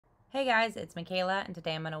Hey guys, it's Michaela, and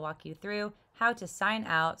today I'm going to walk you through how to sign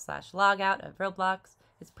out / log out of Roblox.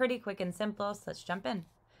 It's pretty quick and simple, so let's jump in.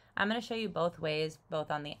 I'm going to show you both ways, both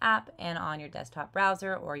on the app and on your desktop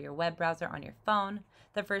browser or your web browser on your phone.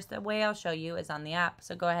 The first way I'll show you is on the app,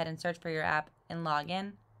 so go ahead and search for your app and log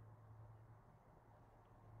in.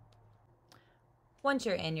 Once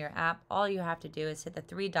you're in your app, all you have to do is hit the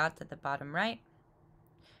three dots at the bottom right,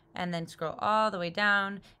 and then scroll all the way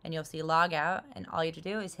down and you'll see log out, and all you have to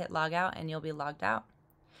do is hit log out and you'll be logged out.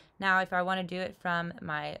 Now if I want to do it from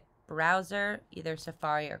my browser, either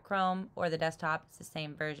Safari or Chrome or the desktop, it's the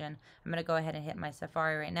same version. I'm going to go ahead and hit my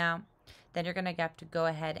Safari right now. Then you're going to have to go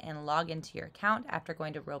ahead and log into your account after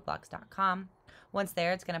going to roblox.com. Once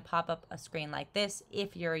there, it's going to pop up a screen like this.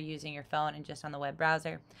 If you're using your phone and just on the web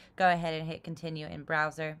browser, go ahead and hit continue in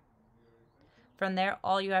browser. From there,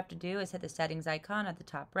 all you have to do is hit the settings icon at the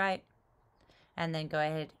top right, and then go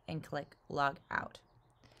ahead and click log out.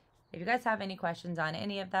 If you guys have any questions on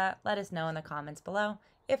any of that, let us know in the comments below.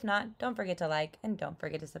 If not, don't forget to like and don't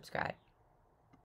forget to subscribe.